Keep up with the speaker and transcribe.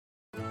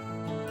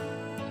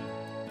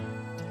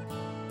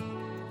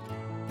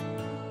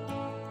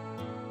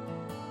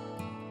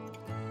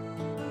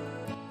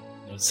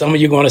Some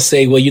of you are going to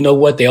say, well, you know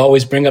what? They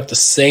always bring up the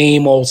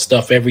same old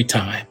stuff every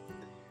time.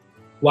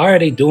 Why are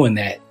they doing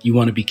that? You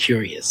want to be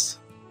curious.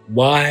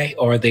 Why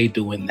are they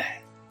doing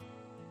that?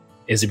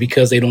 Is it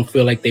because they don't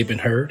feel like they've been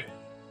heard?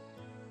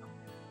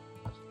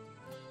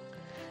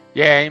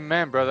 Yeah,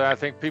 amen, brother. I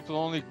think people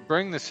only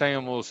bring the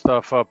same old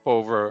stuff up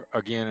over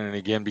again and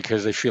again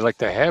because they feel like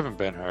they haven't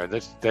been heard.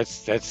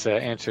 That's the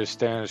answer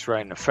staring us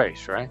right in the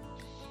face, right?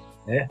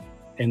 Yeah.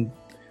 And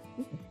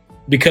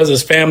because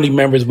as family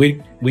members,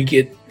 we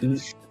get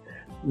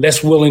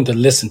less willing to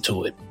listen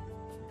to it.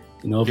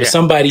 You know, if it's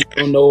somebody you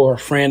don't know or a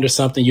friend or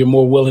something, you're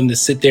more willing to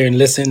sit there and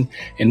listen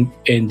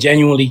and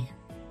genuinely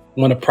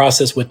want to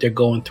process what they're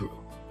going through.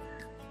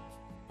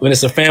 When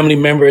it's a family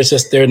member, it's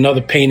just they're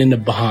another pain in the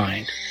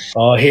behind.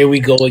 Oh, here we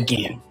go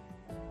again.